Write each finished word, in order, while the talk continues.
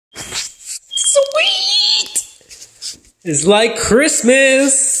It's like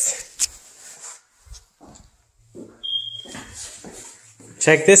Christmas.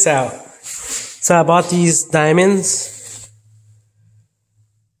 Check this out. So I bought these diamonds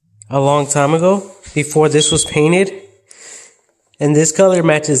a long time ago, before this was painted. And this color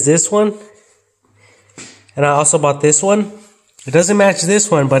matches this one. And I also bought this one. It doesn't match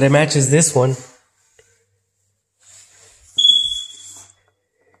this one, but it matches this one.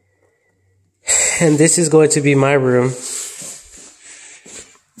 And this is going to be my room.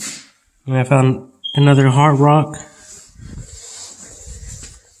 And I found another hard rock.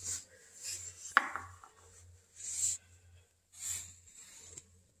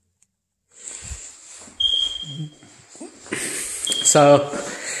 So,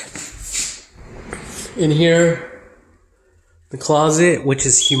 in here, the closet, which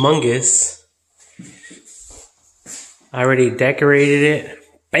is humongous. I already decorated it.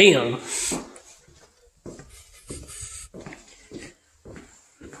 Bam!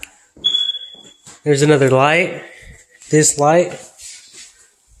 There's another light. This light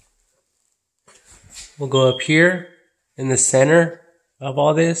will go up here in the center of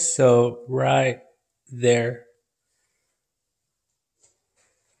all this. So right there.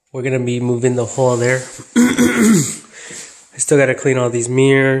 We're going to be moving the hole there. I still got to clean all these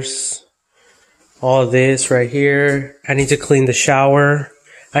mirrors. All this right here. I need to clean the shower.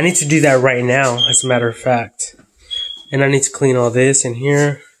 I need to do that right now, as a matter of fact. And I need to clean all this in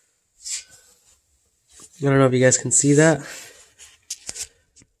here. I don't know if you guys can see that.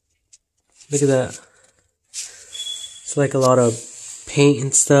 Look at that. It's like a lot of paint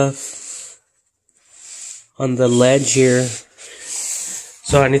and stuff on the ledge here.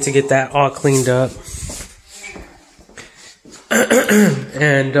 So I need to get that all cleaned up.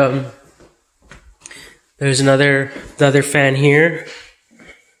 And there's the other fan here.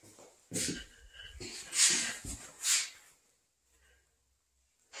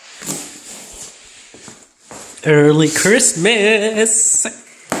 Early Christmas.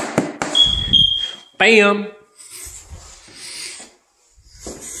 Bam.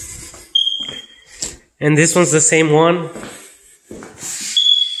 And this one's the same one.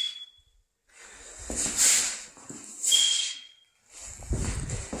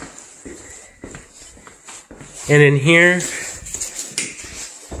 And in here,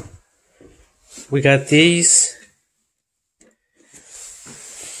 we got these.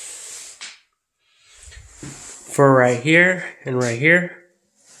 For right here and right here.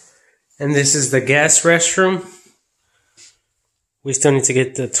 And this is the guest restroom. We still need to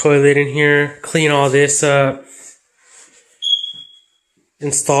get the toilet in here, clean all this up,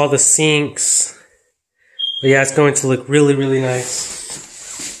 install the sinks. But yeah, it's going to look really, really nice.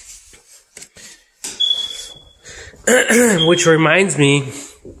 Which reminds me,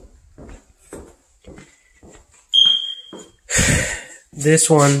 this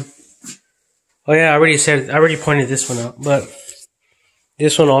one. Oh yeah, I already pointed this one out, but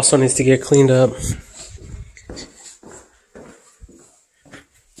this one also needs to get cleaned up.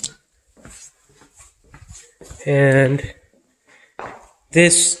 And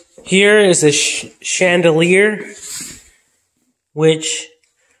this here is a chandelier, which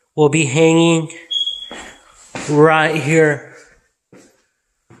will be hanging right here.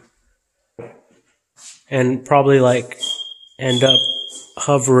 And probably like end up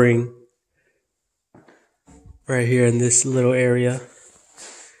hovering right here in this little area.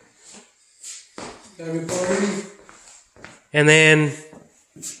 And then,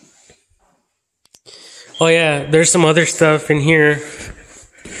 oh yeah, there's some other stuff in here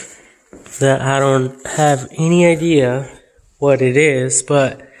that I don't have any idea what it is,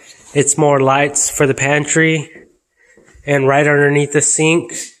 but it's more lights for the pantry. And right underneath the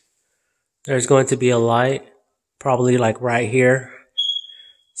sink, there's going to be a light, probably like right here.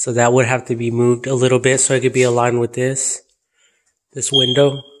 So that would have to be moved a little bit so it could be aligned with this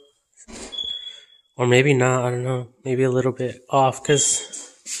window. Or maybe not, I don't know. Maybe a little bit off, because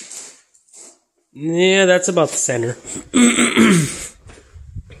yeah, that's about the center.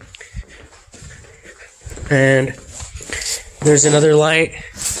 And there's another light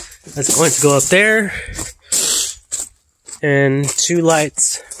that's going to go up there. And two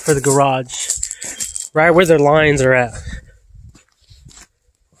lights for the garage, right where the lines are at.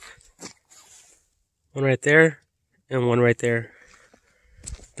 One right there, and one right there.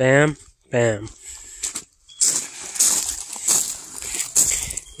 Bam, bam.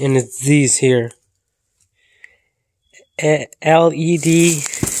 And it's these here.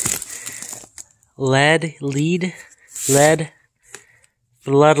 LED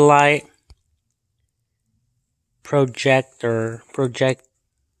floodlight projector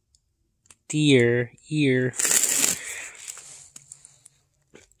ear.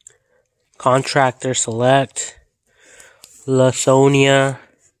 Contractor Select, Lithonia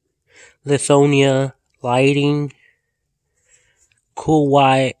Lighting, Cool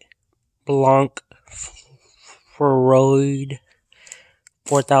White, Blanc Freud,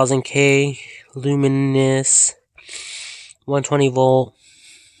 4000K, Luminous, 120 volt.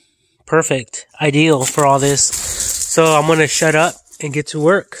 Perfect. Ideal for all this. So I'm going to shut up and get to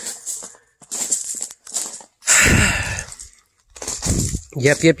work.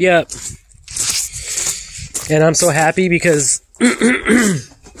 Yep. And I'm so happy because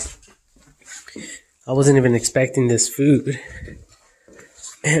I wasn't even expecting this food.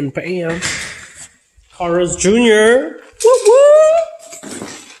 And bam. Carlos Jr. Woo woo!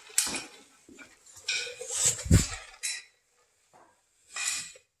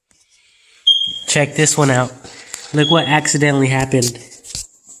 Check this one out. Look what accidentally happened.